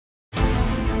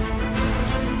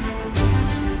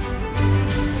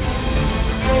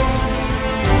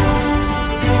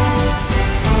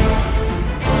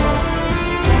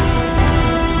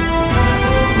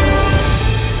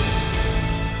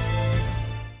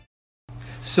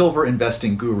Silver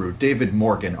investing guru David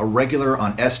Morgan, a regular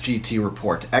on SGT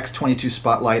Report, X22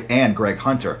 Spotlight, and Greg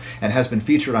Hunter, and has been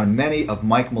featured on many of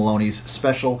Mike Maloney's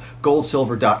special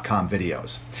goldsilver.com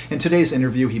videos. In today's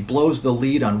interview, he blows the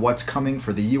lead on what's coming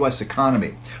for the U.S.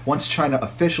 economy once China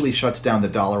officially shuts down the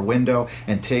dollar window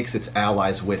and takes its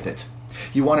allies with it.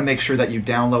 You want to make sure that you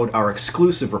download our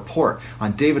exclusive report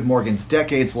on David Morgan's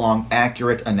decades-long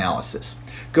accurate analysis.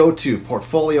 Go to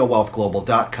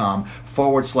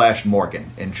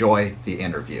portfoliowealthglobal.com/Morgan. Enjoy the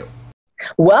interview.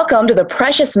 Welcome to the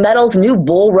Precious Metals New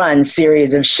Bull Run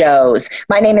series of shows.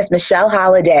 My name is Michelle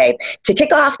Holliday. To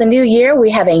kick off the new year,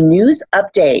 we have a news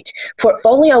update.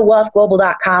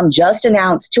 PortfolioWealthGlobal.com just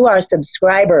announced to our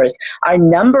subscribers our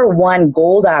 #1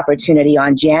 gold opportunity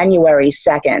on January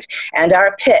 2nd, and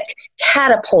our pick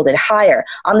catapulted higher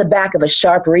on the back of a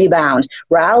sharp rebound,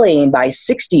 rallying by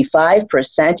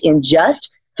 65% in just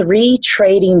 3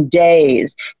 trading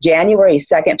days, January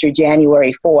 2nd through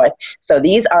January 4th. So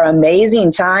these are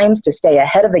amazing times to stay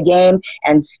ahead of the game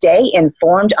and stay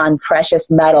informed on precious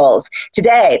metals.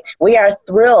 Today, we are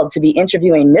thrilled to be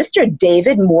interviewing Mr.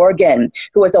 David Morgan,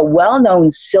 who is a well-known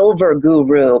silver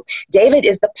guru. David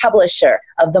is the publisher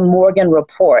of the Morgan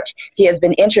Report. He has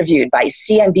been interviewed by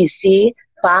CNBC,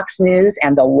 Fox News,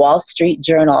 and the Wall Street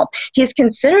Journal. He's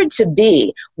considered to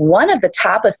be one of the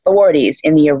top authorities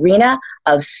in the arena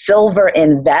of silver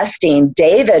investing.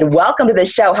 David, welcome to the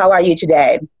show. How are you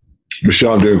today?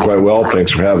 Michelle, I'm doing quite well.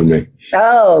 Thanks for having me.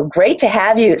 Oh, great to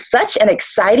have you. Such an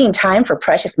exciting time for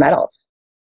precious metals.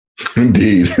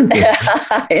 Indeed.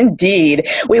 Indeed.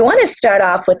 We want to start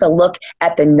off with a look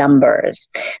at the numbers.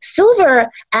 Silver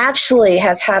actually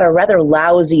has had a rather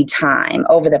lousy time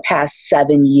over the past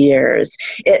 7 years.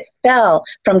 It fell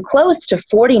from close to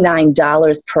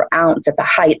 $49 per ounce at the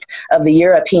height of the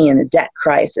European debt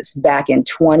crisis back in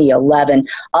 2011,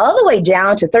 all the way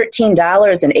down to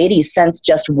 $13.80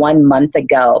 just 1 month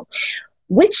ago,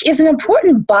 which is an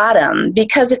important bottom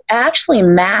because it actually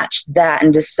matched that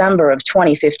in December of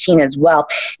 2015 as well.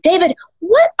 David,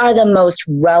 what are the most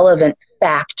relevant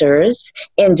factors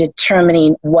in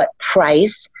determining what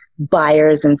price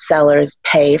buyers and sellers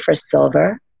pay for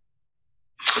silver?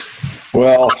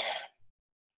 Well,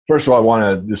 first of all, I want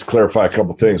to just clarify a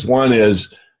couple things. One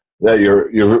is that you're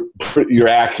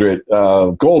accurate.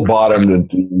 Gold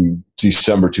bottomed in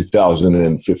December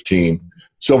 2015.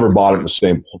 Silver bottomed at the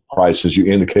same price as you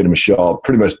indicated, Michelle,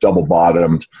 pretty much double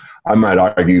bottomed. I might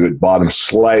argue it bottomed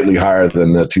slightly higher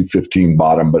than the 215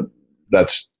 bottom, but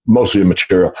that's mostly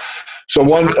immaterial. So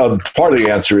part of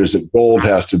the answer is that gold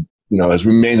has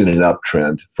remained in an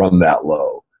uptrend from that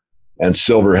low, and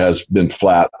silver has been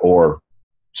flat or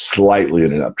slightly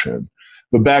in an uptrend.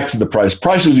 But back to the price.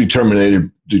 Price is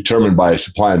determined by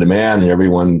supply and demand, and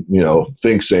everyone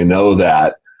thinks they know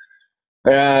that.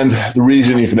 And the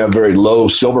reason you can have very low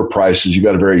silver prices, you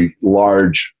got a very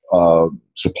large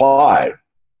supply.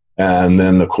 And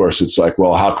then, of course, it's like,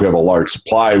 well, how can we have a large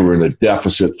supply? We're in a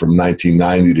deficit from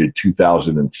 1990 to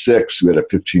 2006. We had a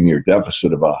 15-year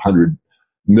deficit of 100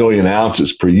 million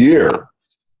ounces per year.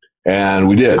 And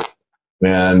we did.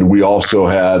 And we also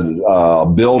had a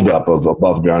buildup of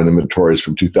above-ground inventories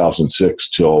from 2006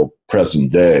 till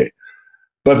present day.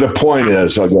 But the point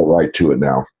is, I'll get right to it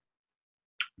now.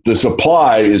 The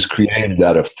supply is created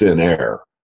out of thin air.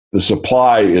 The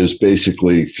supply is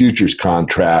basically futures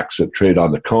contracts that trade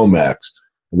on the COMEX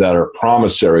that are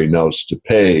promissory notes to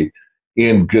pay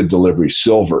in good delivery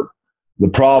silver. The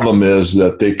problem is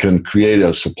that they can create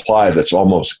a supply that's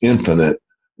almost infinite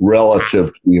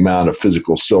relative to the amount of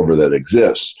physical silver that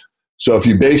exists. So if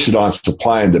you base it on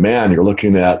supply and demand, you're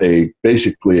looking at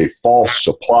basically a false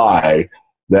supply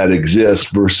that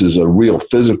exists versus a real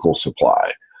physical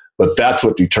supply. But that's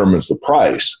what determines the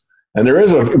price. And there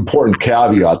is an important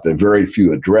caveat that very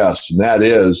few address, and that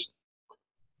is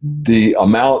the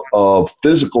amount of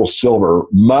physical silver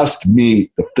must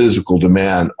meet the physical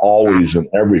demand always and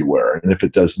everywhere. And if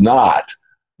it does not,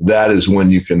 that is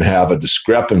when you can have a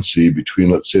discrepancy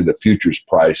between, let's say, the futures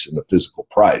price and the physical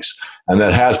price. And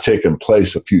that has taken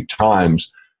place a few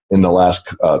times in the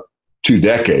last 2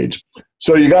 decades.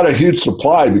 So you got a huge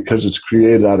supply because it's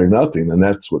created out of nothing, and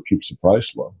that's what keeps the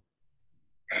price low.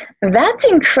 That's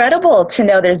incredible to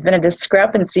know there's been a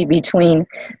discrepancy between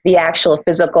the actual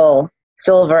physical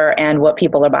silver and what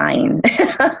people are buying.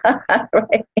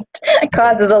 Right? It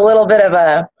causes a little bit of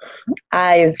a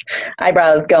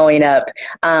Eyebrows going up.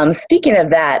 Speaking of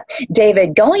that,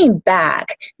 David, going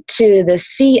back to the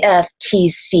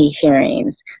CFTC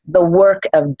hearings, the work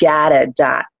of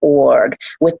GATA.org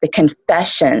with the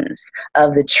confessions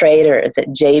of the traders at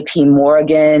JP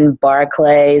Morgan,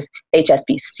 Barclays,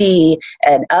 HSBC,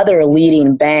 and other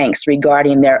leading banks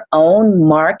regarding their own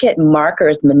market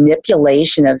markers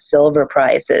manipulation of silver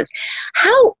prices.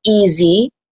 How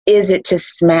easy is it to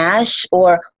smash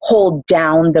or hold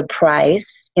down the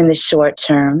price in the short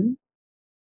term?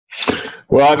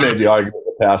 Well, I made the argument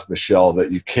in the past, Michelle,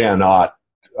 that you cannot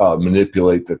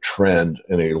manipulate the trend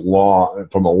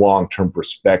from a long-term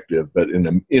perspective, but in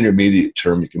an intermediate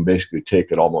term, you can basically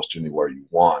take it almost anywhere you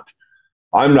want.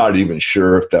 I'm not even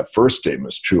sure if that first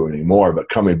statement is true anymore, but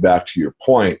coming back to your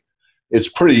point, it's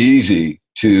pretty easy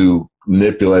to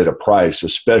manipulate a price,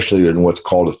 especially in what's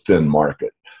called a thin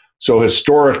market. So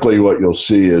historically, what you'll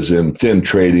see is in thin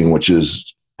trading, which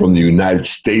is from the United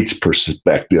States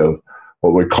perspective,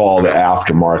 what we call the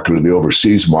aftermarket or the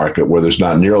overseas market, where there's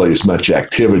not nearly as much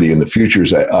activity in the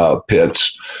futures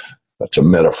pits, that's a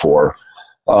metaphor,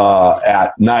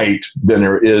 at night than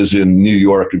there is in New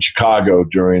York and Chicago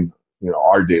during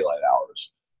our daylight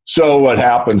hours. So what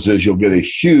happens is you'll get a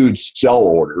huge sell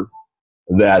order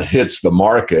that hits the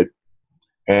market,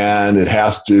 and it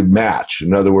has to match.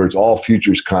 In other words, all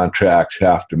futures contracts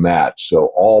have to match.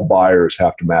 So all buyers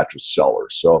have to match with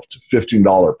sellers. So if it's a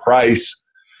 $15 price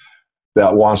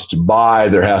that wants to buy,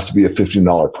 there has to be a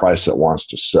 $15 price that wants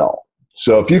to sell.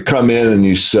 So if you come in and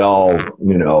you sell,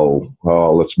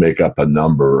 let's make up a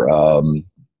number,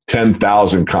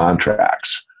 10,000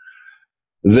 contracts,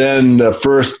 then the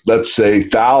first, let's say,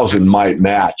 1,000 might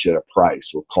match at a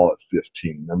price. We'll call it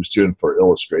 15. I'm just doing it for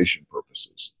illustration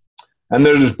purposes. And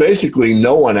there's basically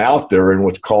no one out there in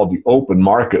what's called the open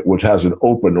market, which has an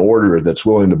open order that's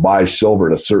willing to buy silver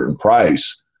at a certain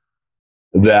price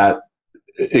that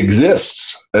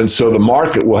exists. And so the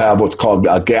market will have what's called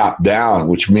a gap down,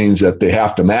 which means that they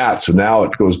have to match. So now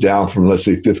it goes down from, let's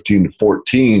say, 15 to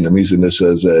 14. I'm using this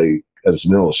as an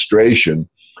illustration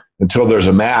until there's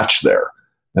a match there.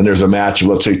 And there's a match of,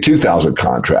 let's say, 2,000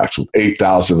 contracts with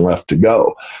 8,000 left to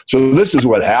go. So this is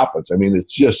what happens. I mean,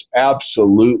 it's just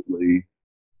absolutely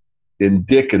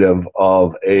indicative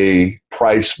of a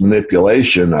price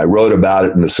manipulation. I wrote about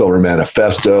it in the Silver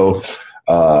Manifesto.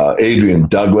 Adrian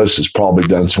Douglas has probably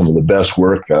done some of the best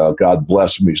work. God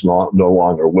bless him. He's no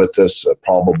longer with us.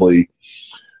 Probably,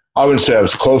 I wouldn't say I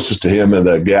was closest to him in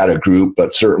the GATA group,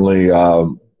 but certainly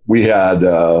we had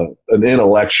an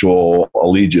intellectual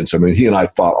allegiance. I mean, he and I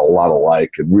thought a lot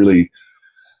alike, and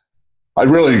I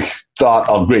really thought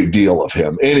a great deal of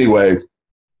him. Anyway,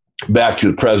 back to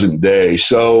the present day.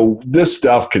 So this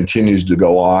stuff continues to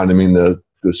go on. I mean, the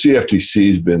CFTC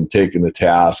has been taking the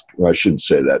task. Well, I shouldn't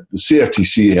say that. The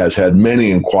CFTC has had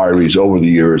many inquiries over the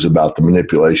years about the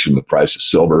manipulation of the price of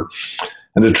silver.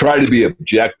 And to try to be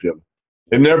objective,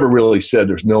 they've never really said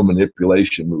there's no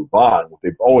manipulation, move on. What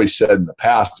they've always said in the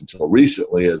past until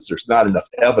recently is there's not enough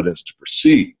evidence to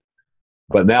proceed.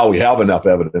 But now we have enough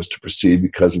evidence to proceed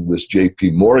because of this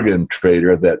JP Morgan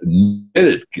trader that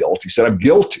admitted guilt. He said, I'm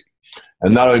guilty.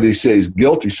 And not only did he say he's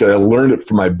guilty, he said, I learned it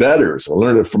from my bettors. I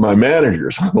learned it from my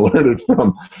managers. I learned it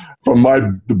from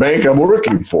the bank I'm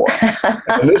working for.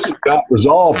 And this is not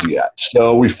resolved yet.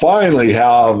 So we finally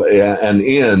have an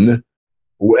in.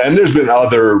 And there's been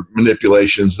other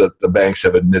manipulations that the banks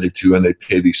have admitted to, and they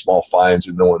pay these small fines,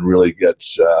 and no one really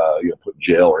gets put in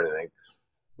jail or anything.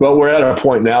 But we're at a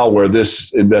point now where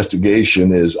this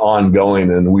investigation is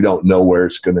ongoing, and we don't know where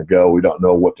it's going to go. We don't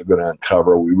know what they're going to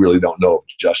uncover. We really don't know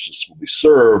if justice will be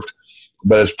served.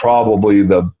 But it's probably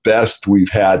the best we've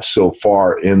had so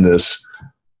far in this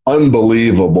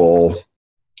unbelievable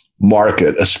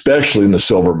market, especially in the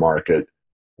silver market,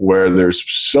 where there's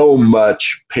so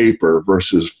much paper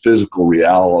versus physical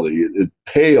reality. It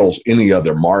pales any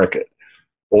other market.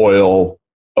 Oil,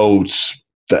 oats,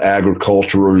 the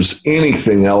agriculturers,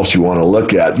 anything else you want to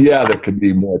look at. Yeah, there could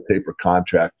be more paper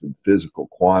contracts than physical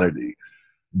quantity,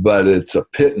 but it's a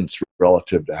pittance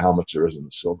relative to how much there is in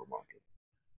the silver market.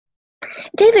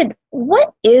 David,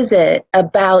 what is it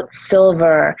about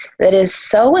silver that is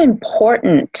so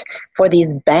important for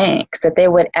these banks that they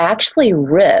would actually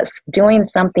risk doing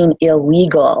something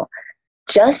illegal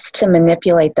just to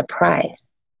manipulate the price?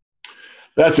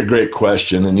 That's a great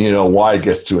question. And, why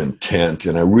gets to intent.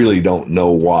 And I really don't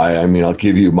know why. I mean, I'll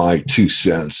give you my 2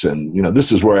 cents. And,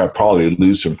 this is where I probably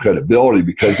lose some credibility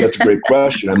because that's a great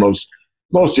question. And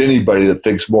most anybody that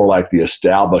thinks more like the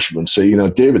establishment say,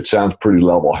 David sounds pretty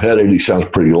level-headed. He sounds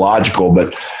pretty logical.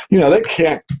 But, they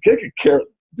can't care.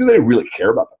 Do they really care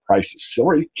about the price of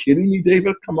silver? Are you kidding me,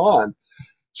 David? Come on.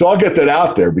 So I'll get that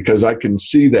out there because I can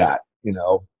see that,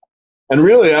 And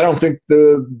really, I don't think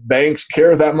the banks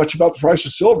care that much about the price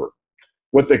of silver.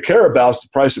 What they care about is the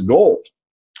price of gold.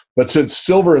 But since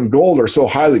silver and gold are so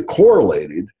highly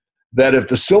correlated, that if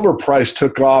the silver price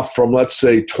took off from, let's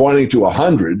say, 20 to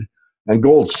 100 and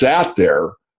gold sat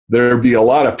there, there'd be a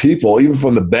lot of people, even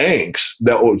from the banks,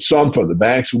 some from the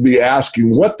banks would be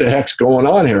asking, what the heck's going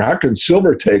on here? How can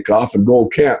silver take off and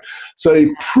gold can't? So they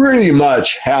pretty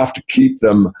much have to keep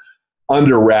them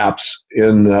under wraps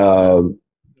in a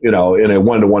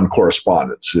one-to-one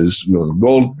correspondence.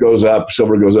 Gold goes up,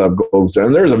 silver goes up, gold goes down.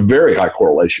 And there's a very high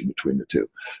correlation between the two.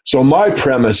 So my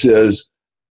premise is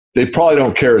they probably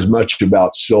don't care as much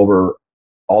about silver,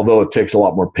 although it takes a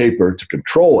lot more paper to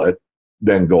control it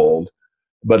than gold.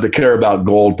 But they care about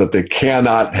gold, but they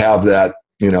cannot have that,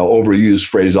 overused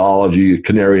phraseology,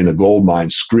 canary in a gold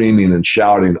mine, screaming and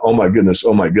shouting, oh my goodness,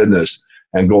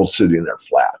 and gold sitting there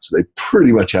flat. So they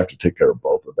pretty much have to take care of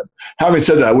both of them. Having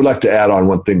said that, I would like to add on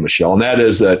one thing, Michelle, and that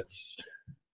is that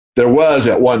there was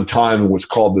at one time what's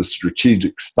called the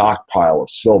strategic stockpile of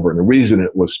silver. And the reason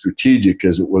it was strategic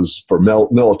is it was for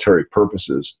military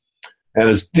purposes. And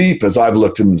as deep as I've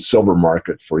looked in the silver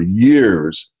market for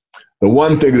years, the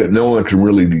one thing that no one can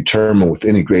really determine with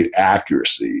any great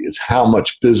accuracy is how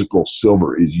much physical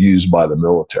silver is used by the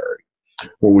military.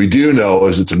 What we do know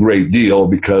is it's a great deal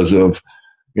because of,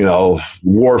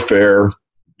 warfare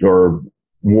or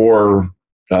war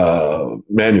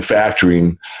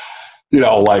manufacturing,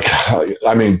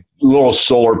 little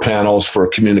solar panels for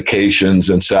communications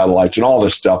and satellites and all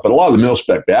this stuff. But a lot of the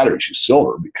mil-spec batteries use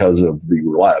silver because of the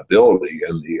reliability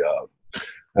and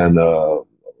the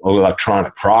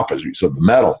electronic properties of the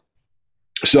metal.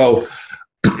 So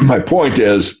my point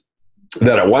is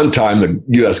that at one time, the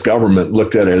U.S. government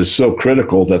looked at it as so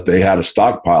critical that they had a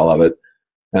stockpile of it.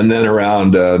 And then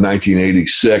around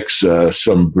 1986,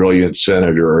 some brilliant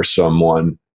senator or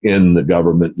someone in the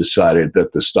government decided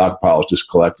that the stockpile is just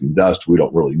collecting dust. We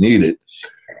don't really need it.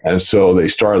 And so they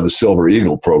started the Silver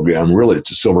Eagle program. Really,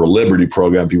 it's a Silver Liberty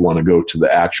program if you want to go to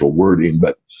the actual wording.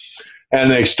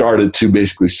 And they started to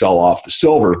basically sell off the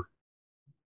silver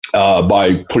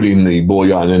by putting the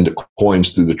bullion into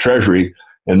coins through the treasury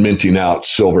and minting out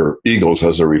silver eagles,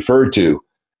 as they're referred to.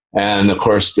 And of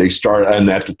course, they started, and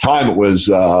at the time it was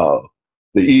the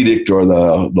edict or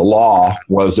the law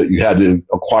was that you had to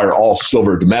acquire all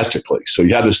silver domestically. So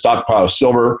you had to stockpile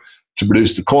silver to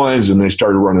produce the coins, and they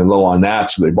started running low on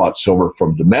that. So they bought silver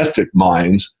from domestic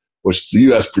mines, which the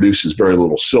U.S. produces very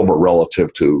little silver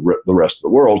relative to the rest of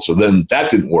the world. So then that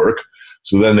didn't work.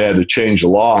 So then they had to change the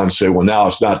law and say, well, now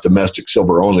it's not domestic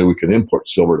silver only. We can import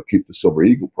silver to keep the Silver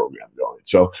Eagle program going.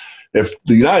 So if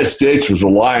the United States was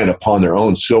relying upon their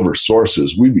own silver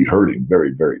sources, we'd be hurting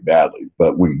very, very badly.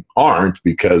 But we aren't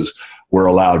because we're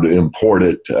allowed to import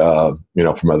it,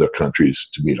 from other countries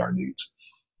to meet our needs.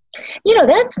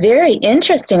 That's very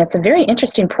interesting. It's a very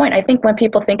interesting point. I think when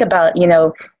people think about,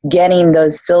 getting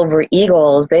those silver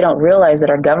eagles, they don't realize that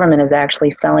our government is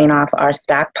actually selling off our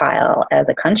stockpile as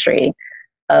a country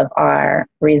of our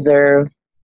reserve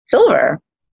silver.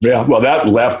 Yeah, well, that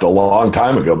left a long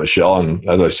time ago, Michelle. And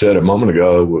as I said a moment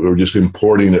ago, we're just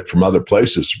importing it from other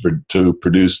places to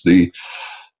produce the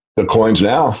coins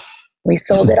now. We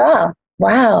sold it all.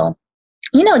 Wow.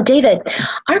 David,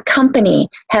 our company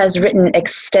has written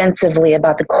extensively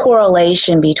about the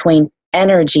correlation between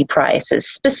energy prices,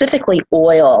 specifically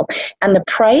oil, and the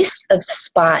price of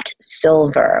spot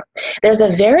silver. There's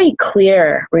a very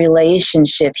clear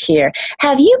relationship here.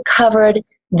 Have you covered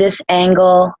this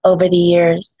angle over the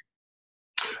years?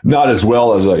 Not as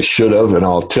well as I should have, and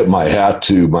I'll tip my hat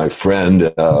to my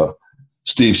friend,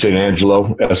 Steve St.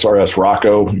 Angelo, SRS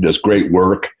Rocco. He does great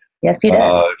work. Yes, he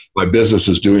does. If my business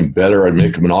was doing better, I'd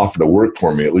make him an offer to work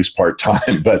for me, at least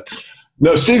part-time. But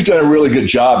no, Steve's done a really good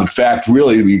job. In fact,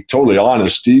 really, to be totally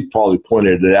honest, Steve probably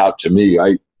pointed it out to me.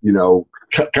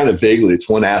 Kind of vaguely, it's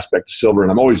one aspect of silver,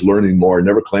 and I'm always learning more. I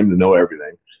never claim to know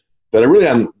everything that I really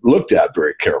haven't looked at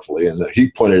very carefully. And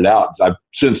he pointed it out.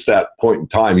 Since that point in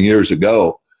time, years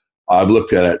ago, I've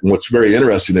looked at it. And what's very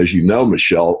interesting, as you know,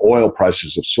 Michelle, oil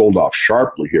prices have sold off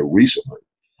sharply here recently.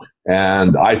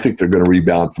 And I think they're going to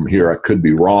rebound from here. I could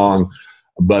be wrong,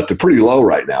 but they're pretty low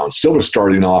right now. And silver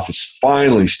starting off, it's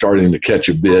finally starting to catch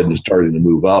a bid and starting to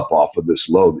move up off of this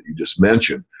low that you just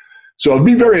mentioned. So it'd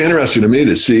be very interesting to me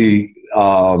to see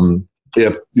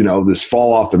if, this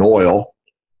fall off in oil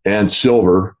and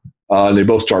silver, and they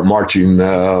both start marching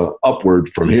upward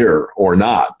from here or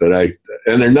not. But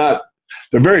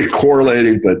they're very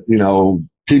correlated, but,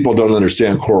 people don't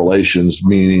understand correlations,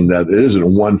 meaning that it isn't a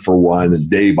one for one and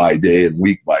day by day and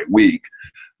week by week.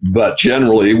 But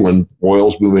generally, when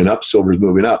oil's moving up, silver's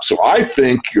moving up. So I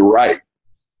think you're right.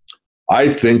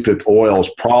 I think that oil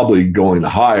is probably going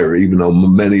higher, even though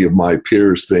many of my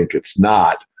peers think it's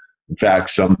not. In fact,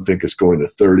 some think it's going to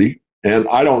 30. And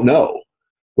I don't know.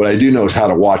 What I do know is how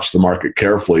to watch the market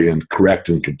carefully and correct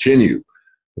and continue.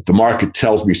 If the market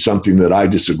tells me something that I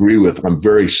disagree with, I'm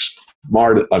very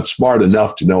smart. I'm smart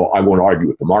enough to know I won't argue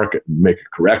with the market and make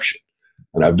a correction.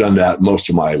 And I've done that most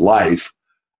of my life.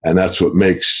 And that's what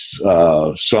makes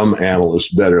some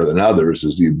analysts better than others,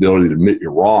 is the ability to admit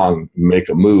you're wrong and make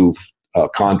a move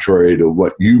contrary to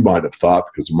what you might have thought,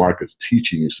 because the market's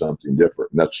teaching you something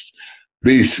different. And that's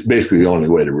basically the only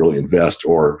way to really invest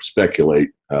or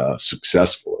speculate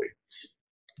successfully.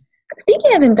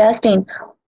 Speaking of investing,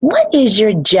 what is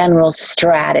your general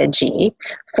strategy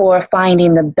for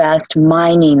finding the best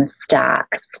mining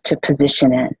stocks to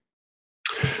position in?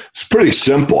 It's pretty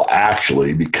simple,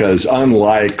 actually, because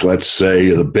unlike, let's say,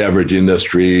 the beverage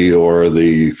industry or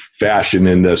the fashion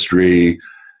industry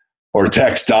or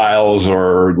textiles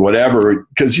or whatever,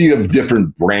 because you have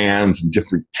different brands and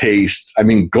different tastes. I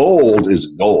mean, gold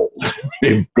is gold.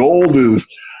 If gold is,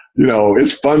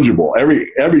 it's fungible.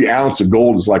 Every ounce of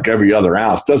gold is like every other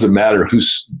ounce. Doesn't matter who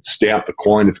stamped the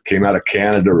coin, if it came out of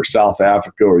Canada or South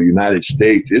Africa or the United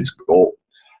States, it's gold.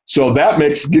 So that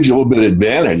gives you a little bit of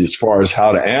advantage as far as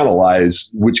how to analyze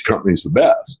which company is the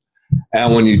best.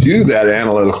 And when you do that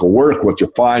analytical work, what you'll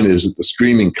find is that the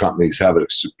streaming companies have a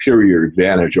superior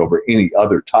advantage over any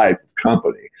other type of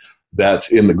company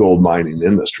that's in the gold mining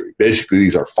industry. Basically,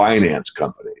 these are finance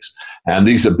companies. And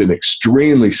these have been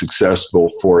extremely successful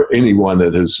for anyone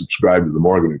that has subscribed to the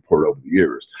Morgan Report over the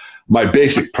years. My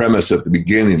basic premise at the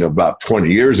beginning, about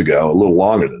 20 years ago, a little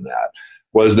longer than that,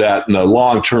 was that in a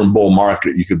long-term bull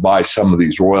market, you could buy some of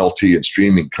these royalty and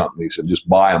streaming companies and just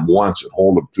buy them once and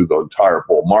hold them through the entire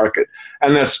bull market.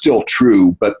 And that's still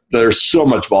true, but there's so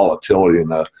much volatility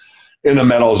in the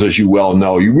metals, as you well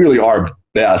know. You really are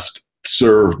best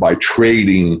served by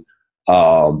trading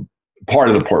part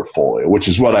of the portfolio, which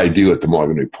is what I do at the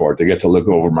Morgan Report. They get to look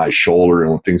over my shoulder,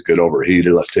 and when things get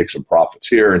overheated, let's take some profits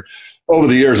here. And over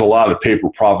the years, a lot of the paper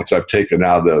profits I've taken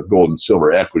out of the gold and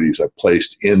silver equities I've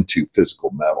placed into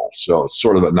physical metal. So it's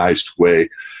sort of a nice way.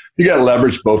 You got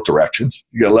leverage both directions.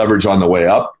 You got leverage on the way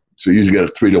up. So you usually get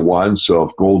a 3-to-1. So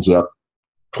if gold's up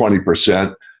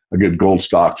 20%, a good gold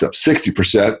stock's up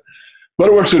 60%. But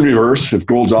it works in reverse. If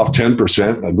gold's off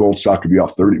 10%, a gold stock could be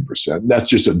off 30%. That's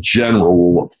just a general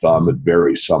rule of thumb. It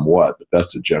varies somewhat, but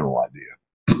that's the general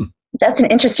idea. That's an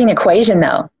interesting equation,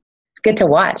 though. Good to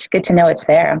watch. Good to know it's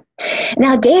there.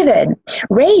 Now, David,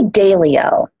 Ray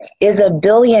Dalio is a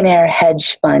billionaire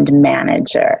hedge fund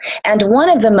manager and one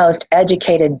of the most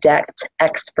educated debt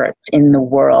experts in the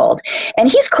world.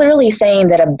 And he's clearly saying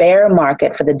that a bear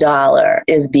market for the dollar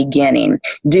is beginning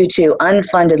due to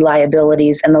unfunded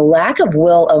liabilities and the lack of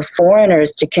will of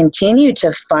foreigners to continue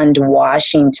to fund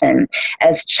Washington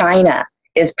as China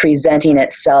is presenting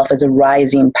itself as a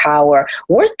rising power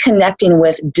worth connecting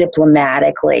with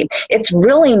diplomatically. It's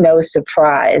really no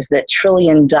surprise that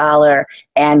trillion-dollar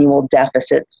annual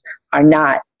deficits are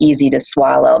not easy to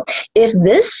swallow. If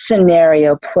this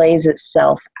scenario plays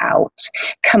itself out,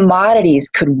 commodities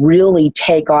could really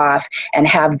take off and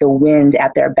have the wind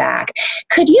at their back.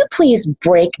 Could you please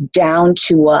break down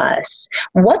to us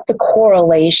what the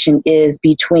correlation is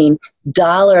between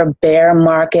dollar bear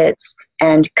markets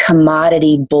and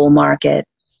commodity bull markets?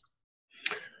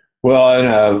 Well, in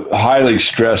a highly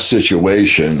stressed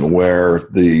situation where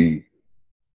the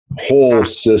whole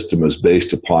system is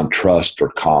based upon trust or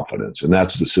confidence, and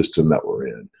that's the system that we're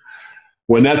in.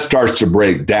 When that starts to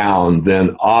break down,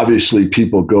 then obviously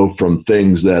people go from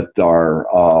things that are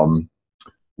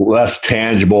less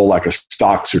tangible, like a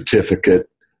stock certificate,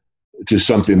 to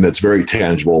something that's very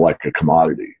tangible, like a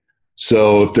commodity.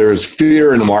 So if there's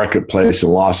fear in the marketplace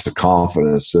and loss of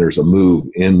confidence, there's a move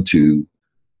into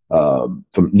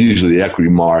from usually the equity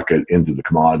market into the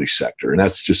commodity sector. And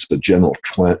that's just a general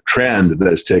trend that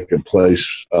has taken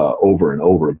place over and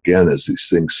over again as these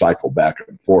things cycle back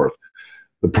and forth.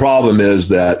 The problem is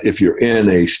that if you're in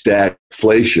a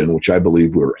stagflation, which I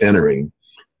believe we're entering,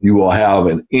 you will have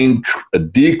a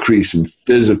decrease in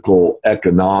physical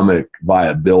economic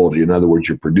viability. In other words,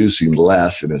 you're producing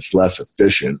less and it's less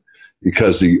efficient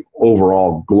because the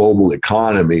overall global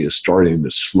economy is starting to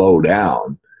slow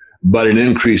down, but an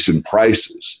increase in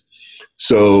prices.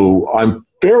 So I'm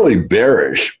fairly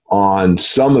bearish on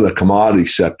some of the commodity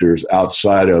sectors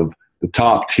outside of the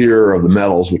top tier of the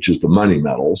metals, which is the money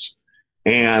metals,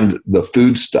 and the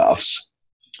foodstuffs.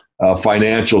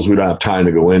 Financials, we don't have time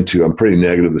to go into. I'm pretty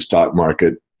negative the stock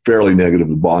market, fairly negative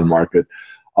the bond market.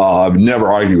 I've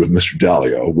never argued with Mr.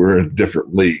 Dalio. We're in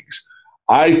different leagues.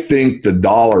 I think the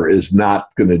dollar is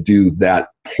not going to do that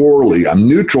poorly. I'm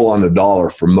neutral on the dollar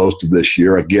for most of this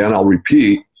year. Again, I'll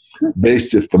repeat,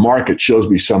 based if the market shows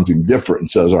me something different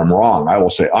and says I'm wrong, I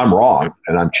will say I'm wrong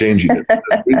and I'm changing it.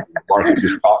 The market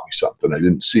just taught me something I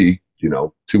didn't see,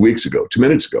 2 weeks ago, 2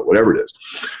 minutes ago, whatever it is.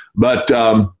 But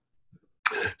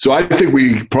so I think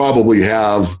we probably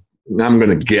have, I'm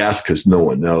going to guess because no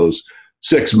one knows,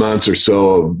 6 months or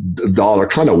so of the dollar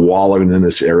kind of wallowing in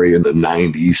this area in the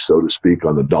 90s, so to speak,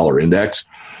 on the dollar index.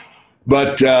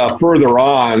 But further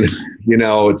on,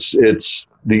 it's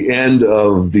the end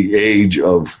of the age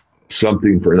of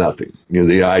something for nothing.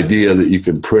 The idea that you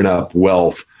can print up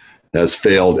wealth has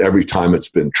failed every time it's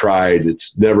been tried.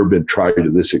 It's never been tried to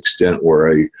this extent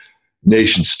where a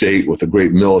nation state with a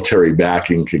great military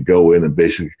backing could go in and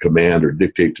basically command or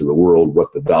dictate to the world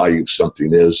what the value of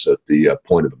something is at the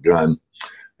point of a gun,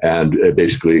 and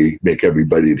basically make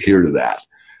everybody adhere to that.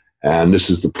 And this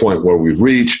is the point where we've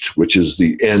reached, which is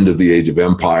the end of the age of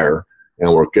empire,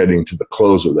 and we're getting to the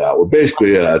close of that. We're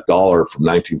basically at a dollar from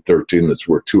 1913 that's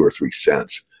worth 2 or 3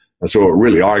 cents. And so what we're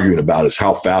really arguing about is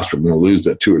how fast we're going to lose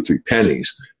that 2 or 3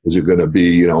 pennies. Is it going to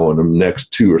be, in the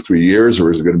next 2 or 3 years,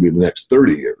 or is it going to be the next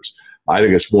 30 years? I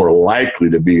think it's more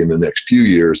likely to be in the next few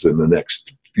years than the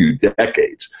next few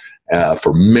decades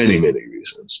for many, many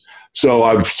reasons. So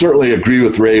I would certainly agree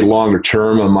with Ray longer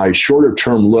term. On my shorter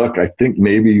term look, I think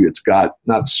maybe it's got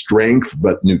not strength,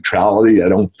 but neutrality. I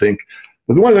don't think.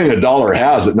 But the one thing the dollar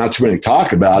has that not too many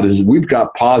talk about is we've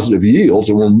got positive yields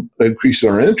and we're increasing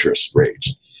our interest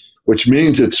rates, which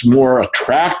means it's more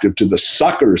attractive to the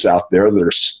suckers out there that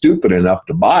are stupid enough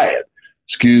to buy it.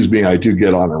 Excuse me, I do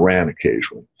get on a rant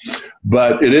occasionally.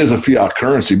 But it is a fiat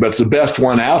currency, but it's the best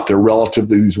one out there relative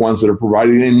to these ones that are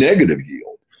providing a negative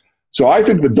yield. So I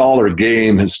think the dollar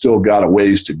game has still got a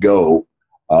ways to go,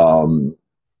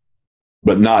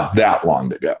 but not that long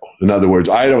to go. In other words,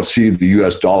 I don't see the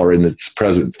U.S. dollar in its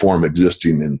present form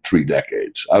existing in 3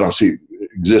 decades. I don't see it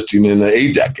existing in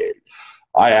a decade.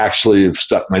 I actually have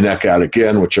stuck my neck out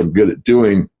again, which I'm good at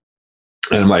doing,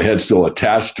 and my head's still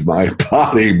attached to my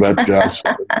body, but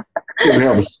so I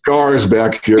have scars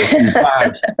back here a few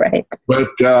times. Right. But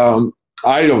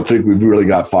I don't think we've really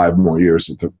got 5 more years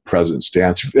at the present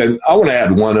stance. And I want to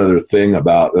add one other thing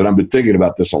about, and I've been thinking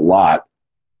about this a lot,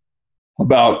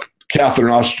 about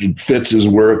Catherine Austin Fitz's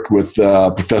work with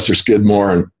Professor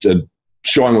Skidmore and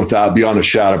showing without beyond a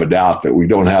shadow of a doubt that we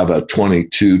don't have a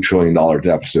 $22 trillion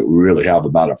deficit. We really have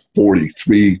about a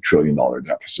 $43 trillion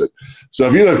deficit. So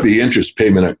if you look at the interest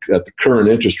payment at the current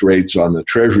interest rates on the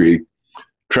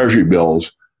Treasury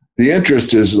bills, the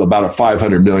interest is about a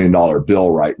 $500 million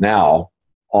bill right now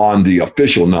on the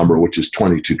official number, which is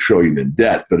 $22 trillion in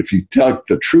debt. But if you take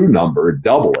the true number,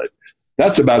 double it,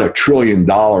 that's about $1 trillion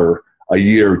a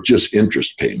year just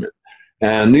interest payment.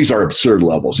 And these are absurd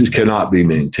levels. These cannot be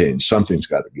maintained. Something's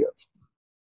got to give.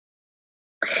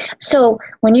 So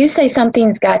when you say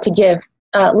something's got to give,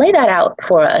 lay that out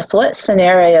for us. What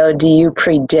scenario do you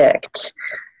predict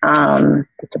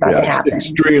it's about to happen? It's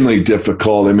extremely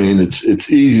difficult. I mean, it's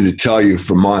easy to tell you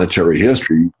from monetary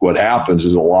history what happens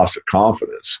is a loss of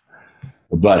confidence.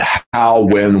 But how,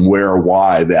 when, where,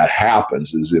 why that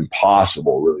happens is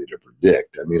impossible really to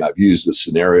predict. I mean, I've used the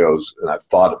scenarios and I've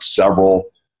thought of several.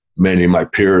 Many of my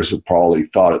peers have probably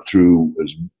thought it through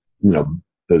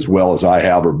as well as I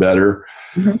have or better.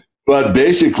 Mm-hmm. But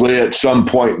basically, at some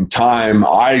point in time,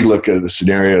 I look at the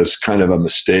scenario as kind of a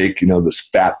mistake, this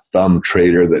fat thumb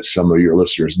trader that some of your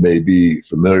listeners may be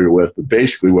familiar with. But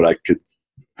basically, what I could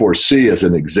foresee as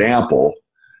an example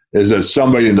is that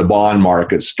somebody in the bond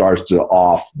market starts to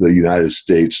off the United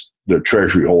States, their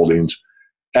Treasury holdings,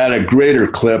 at a greater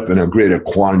clip and a greater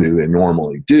quantity than they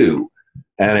normally do.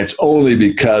 And it's only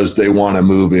because they want to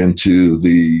move into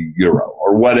the euro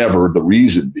or whatever the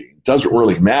reason being. It doesn't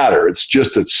really matter. It's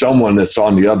just that someone that's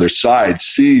on the other side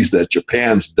sees that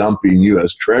Japan's dumping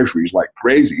U.S. treasuries like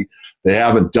crazy. They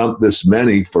haven't dumped this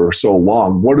many for so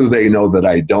long. What do they know that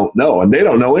I don't know? And they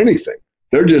don't know anything.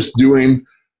 They're just doing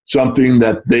something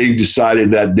that they decided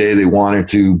that day they wanted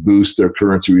to boost their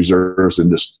currency reserves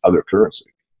in this other currency.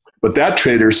 But that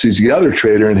trader sees the other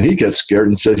trader and he gets scared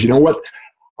and says, you know what?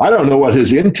 I don't know what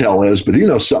his intel is, but he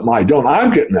knows something I don't.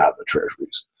 I'm getting out of the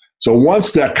treasuries. So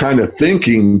once that kind of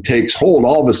thinking takes hold,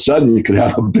 all of a sudden you could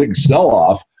have a big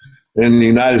sell-off in the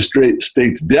United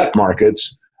States debt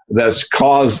markets that's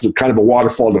caused kind of a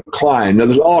waterfall decline. Now,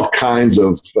 there's all kinds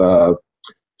of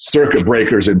circuit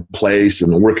breakers in place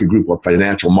and the working group of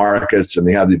financial markets, and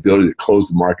they have the ability to close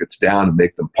the markets down and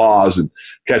make them pause and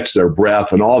catch their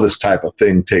breath, and all this type of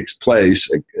thing takes place,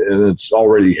 and it's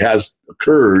already has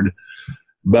occurred.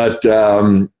 But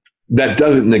that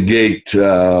doesn't negate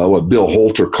what Bill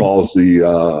Holter calls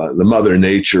the mother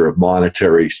nature of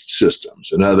monetary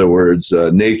systems. In other words,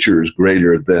 nature is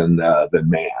greater than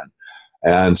man.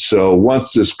 And so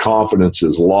once this confidence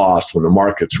is lost, when the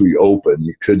markets reopen,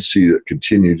 you could see it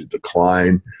continue to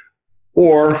decline,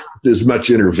 or there's much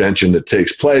intervention that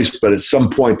takes place, but at some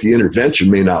point the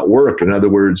intervention may not work. In other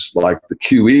words, like the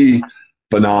QE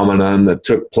phenomenon that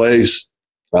took place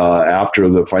after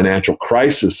the financial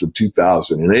crisis of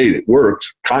 2008, it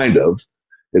worked, kind of.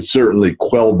 It certainly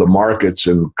quelled the markets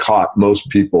and caught most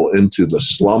people into the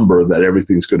slumber that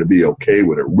everything's going to be okay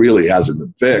when it really hasn't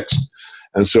been fixed.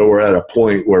 And so we're at a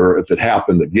point where if it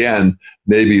happened again,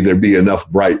 maybe there'd be enough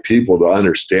bright people to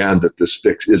understand that this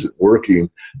fix isn't working.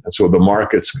 And so the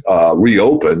markets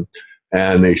reopen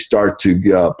and they start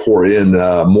to pour in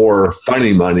more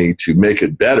funny money to make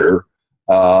it better.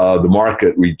 The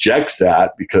market rejects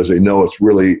that because they know it's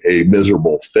really a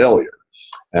miserable failure.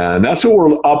 And that's what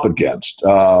we're up against.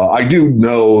 I do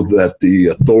know that the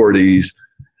authorities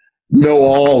know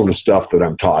all the stuff that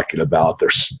I'm talking about. They're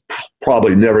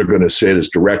probably never going to say it as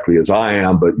directly as I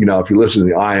am, but if you listen to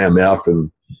the IMF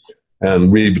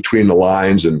and read between the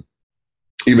lines, and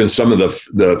even some of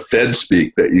the Fed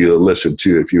speak that you listen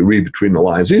to, if you read between the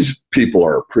lines, these people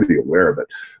are pretty aware of it.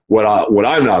 What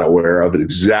I'm not aware of is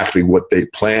exactly what they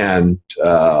plan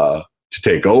to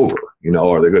take over.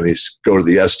 Are they going to go to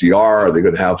the SDR? Are they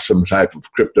going to have some type of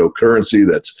cryptocurrency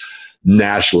that's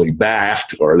nationally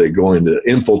backed? Or are they going to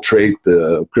infiltrate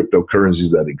the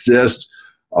cryptocurrencies that exist?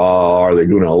 Are they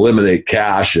going to eliminate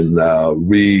cash and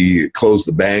close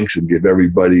the banks and give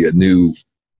everybody a new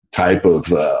type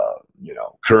of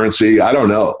currency? I don't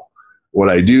know. What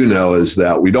I do know is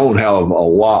that we don't have a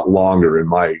lot longer, in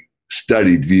my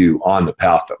studied view, on the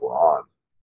path that we're on.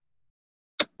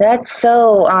 That's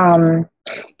so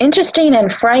interesting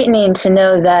and frightening to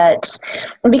know that,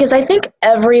 because I think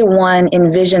everyone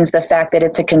envisions the fact that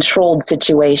it's a controlled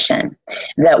situation,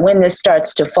 that when this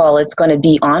starts to fall, it's going to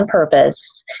be on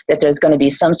purpose, that there's going to be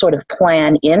some sort of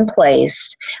plan in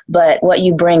place. But what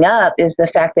you bring up is the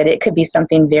fact that it could be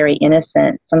something very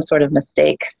innocent, some sort of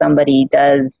mistake somebody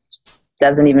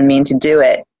doesn't even mean to do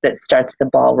it, that starts the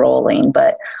ball rolling.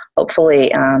 But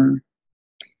hopefully,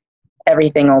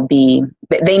 everything will be,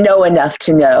 they know enough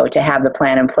to have the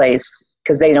plan in place,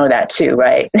 because they know that too,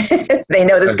 right? They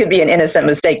know this could be an innocent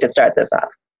mistake to start this off.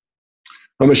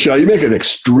 Well, Michelle, you make an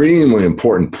extremely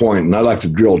important point, and I'd like to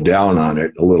drill down on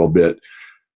it a little bit.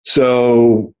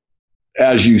 So,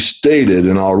 as you stated,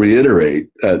 and I'll reiterate,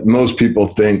 most people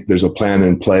think there's a plan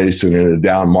in place, and in a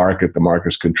down market, the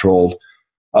market's controlled.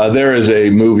 There is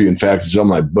a movie, in fact, it's on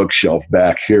my bookshelf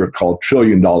back here, called $1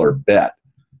 Trillion Bet.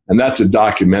 And that's a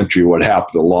documentary, what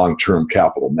happened to long-term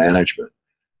capital management.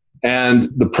 And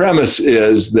the premise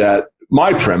is that,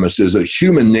 my premise is that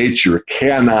human nature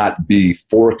cannot be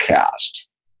forecast.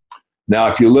 Now,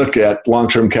 if you look at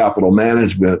long-term capital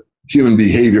management, human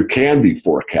behavior can be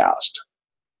forecast.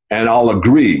 And I'll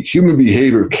agree, human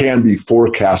behavior can be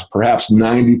forecast perhaps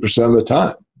 90% of the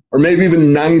time, or maybe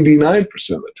even 99%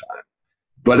 of the time.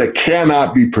 But it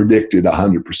cannot be predicted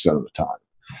 100% of the time.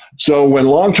 So when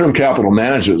long-term capital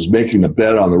management was making a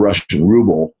bet on the Russian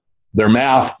ruble, their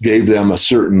math gave them a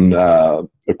certain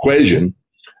equation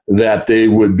that they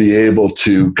would be able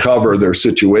to cover their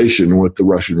situation with the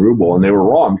Russian ruble. And they were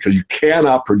wrong, because you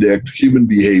cannot predict human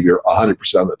behavior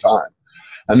 100% of the time.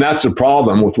 And that's the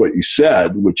problem with what you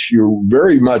said, which you're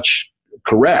very much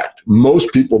correct.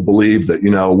 Most people believe that,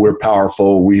 we're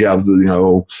powerful. We have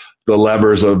the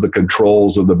levers of the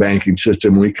controls of the banking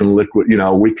system. We can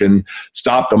we can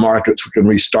stop the markets. We can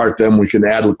restart them. We can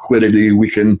add liquidity. We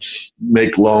can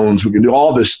make loans. We can do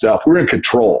all this stuff. We're in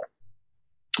control.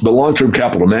 But long-term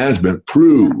capital management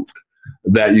proved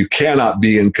that you cannot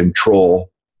be in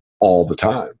control all the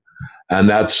time.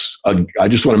 And I just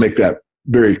want to make that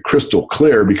very crystal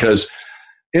clear, because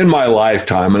in my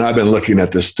lifetime, and I've been looking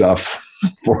at this stuff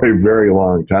for a very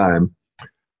long time,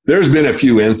 there's been a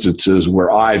few instances where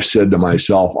I've said to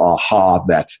myself, aha,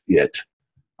 that's it.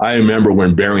 I remember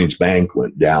when Barings Bank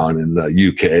went down in the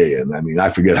UK, and I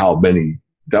forget how many,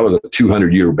 that was a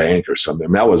 200-year bank or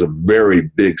something. That was a very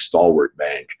big, stalwart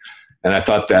bank. And I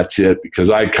thought that's it, because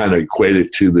I kind of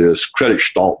equated to this Credit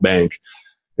Bank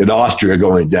in Austria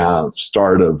going down at the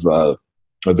start of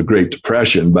the Great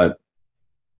Depression. But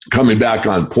coming back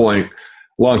on point,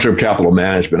 long-term capital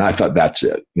management, I thought that's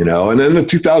it, And then the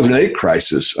 2008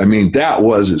 crisis, that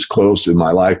was as close in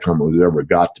my lifetime as it ever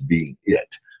got to being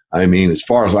it. As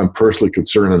far as I'm personally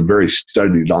concerned, I'm very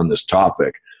studied on this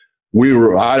topic. We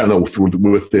were, I don't know,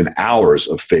 within hours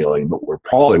of failing, but we're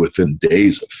probably within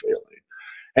days of failing.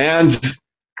 And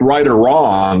right or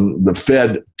wrong, the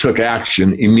Fed took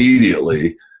action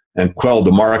immediately and quelled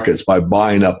the markets by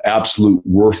buying up absolute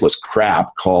worthless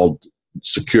crap called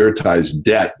securitized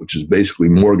debt, which is basically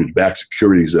mortgage-backed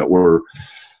securities that were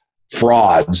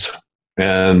frauds,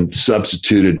 and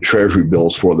substituted treasury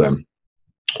bills for them,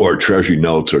 or treasury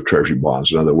notes or treasury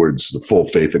bonds. In other words, the full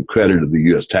faith and credit of the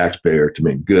U.S. taxpayer to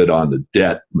make good on the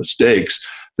debt mistakes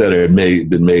that had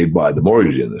been made by the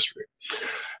mortgage industry.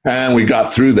 And we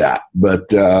got through that, but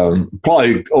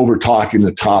probably over talking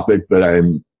the topic, but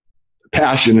I'm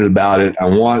passionate about it. I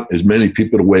want as many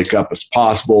people to wake up as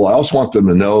possible. I also want them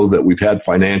to know that we've had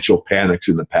financial panics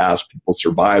in the past. People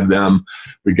survive them.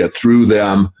 We get through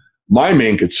them. My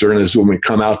main concern is when we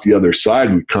come out the other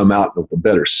side, we come out with a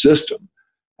better system.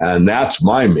 And that's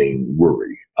my main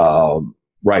worry.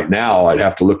 Right now, I'd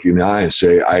have to look you in the eye and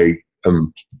say I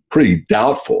am pretty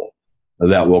doubtful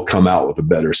that we'll come out with a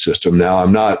better system. Now,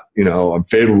 I'm not, I'm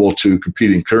favorable to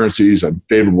competing currencies. I'm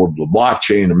favorable to the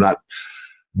blockchain. I'm not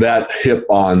that hip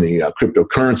on the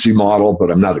cryptocurrency model,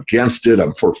 but I'm not against it.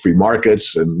 I'm for free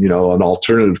markets, and an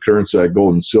alternative currency like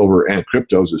gold and silver and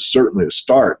cryptos is certainly a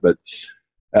start. But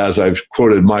as I've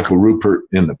quoted Michael Rupert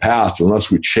in the past,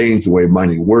 unless we change the way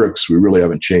money works, we really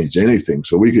haven't changed anything.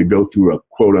 So we could go through a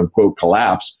quote unquote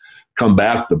collapse, come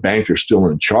back, the banker's still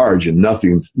in charge, and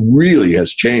nothing really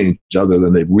has changed other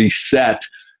than they've reset,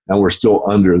 and we're still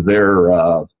under their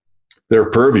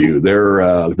purview,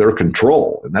 their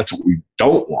control. And that's what we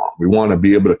don't want. We want to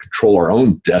be able to control our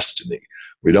own destiny.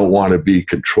 We don't want to be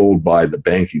controlled by the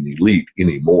banking elite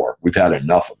anymore. We've had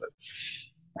enough of it.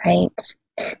 Right.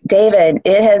 David,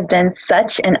 it has been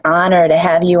such an honor to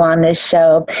have you on this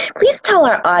show. Please tell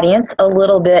our audience a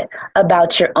little bit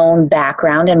about your own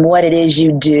background and what it is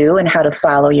you do and how to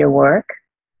follow your work.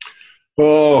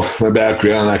 Oh, my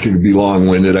background, I could be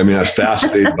long-winded. I mean, I was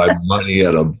fascinated by money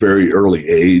at a very early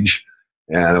age,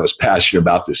 and I was passionate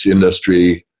about this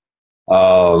industry.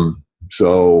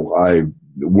 So I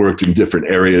worked in different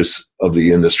areas of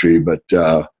the industry, but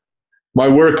my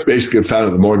work basically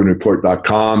found at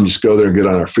themorganreport.com. Just go there and get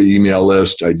on our free email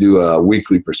list. I do a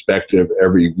weekly perspective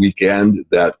every weekend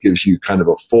that gives you kind of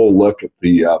a full look at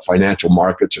the financial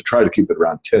markets. I try to keep it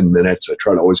around 10 minutes. I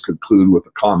try to always conclude with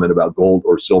a comment about gold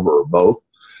or silver or both.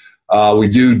 We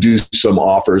do some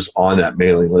offers on that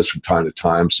mailing list from time to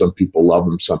time. Some people love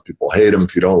them. Some people hate them.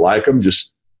 If you don't like them,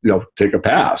 just take a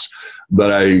pass.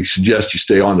 But I suggest you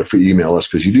stay on the free email list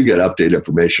because you do get updated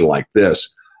information like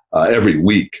this every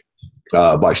week.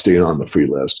 By staying on the free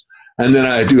list. And then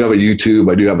I do have a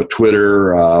YouTube. I do have a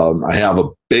Twitter. I have a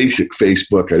basic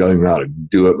Facebook. I don't even know how to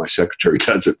do it. My secretary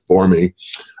does it for me.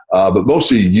 But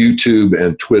mostly YouTube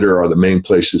and Twitter are the main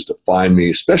places to find me,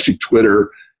 especially Twitter.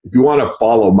 If you want to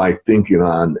follow my thinking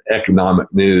on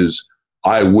economic news,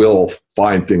 I will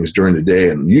find things during the day.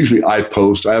 And usually I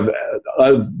post. I've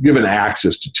given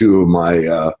access to two of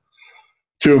my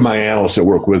analysts that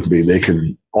work with me. They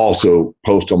can also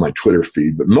post on my Twitter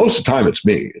feed, but most of the time it's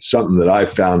me. It's something that I've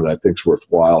found that I think is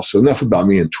worthwhile. So enough about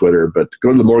me and Twitter, but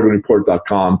go to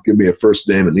themorganreport.com, give me a first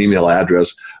name and email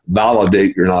address,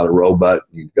 validate you're not a robot,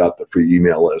 you've got the free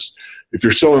email list. If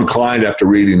you're so inclined after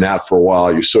reading that for a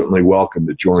while, you're certainly welcome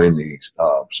to join the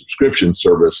subscription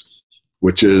service,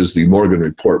 which is the Morgan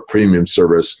Report Premium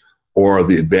service, or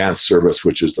the Advanced service,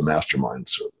 which is the Mastermind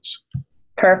service.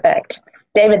 Perfect.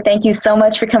 David, thank you so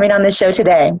much for coming on the show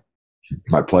today.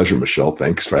 My pleasure, Michelle.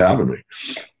 Thanks for having me.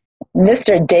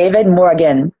 Mr. David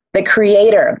Morgan, the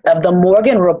creator of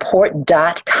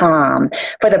themorganreport.com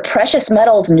for the Precious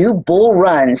Metals New Bull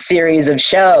Run series of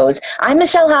shows. I'm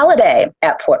Michelle Holliday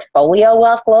at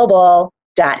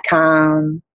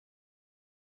PortfolioWealthGlobal.com.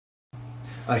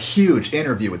 A huge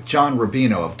interview with John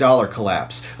Rubino of Dollar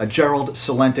Collapse, a Gerald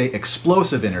Celente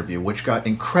explosive interview which got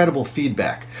incredible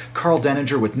feedback, Carl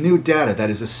Denninger with new data that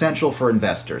is essential for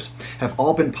investors, have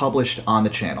all been published on the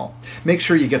channel. Make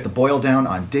sure you get the boil down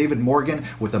on David Morgan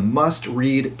with a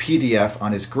must-read PDF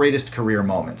on his greatest career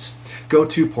moments. Go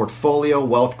to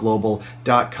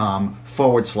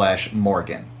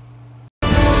PortfolioWealthGlobal.com/Morgan.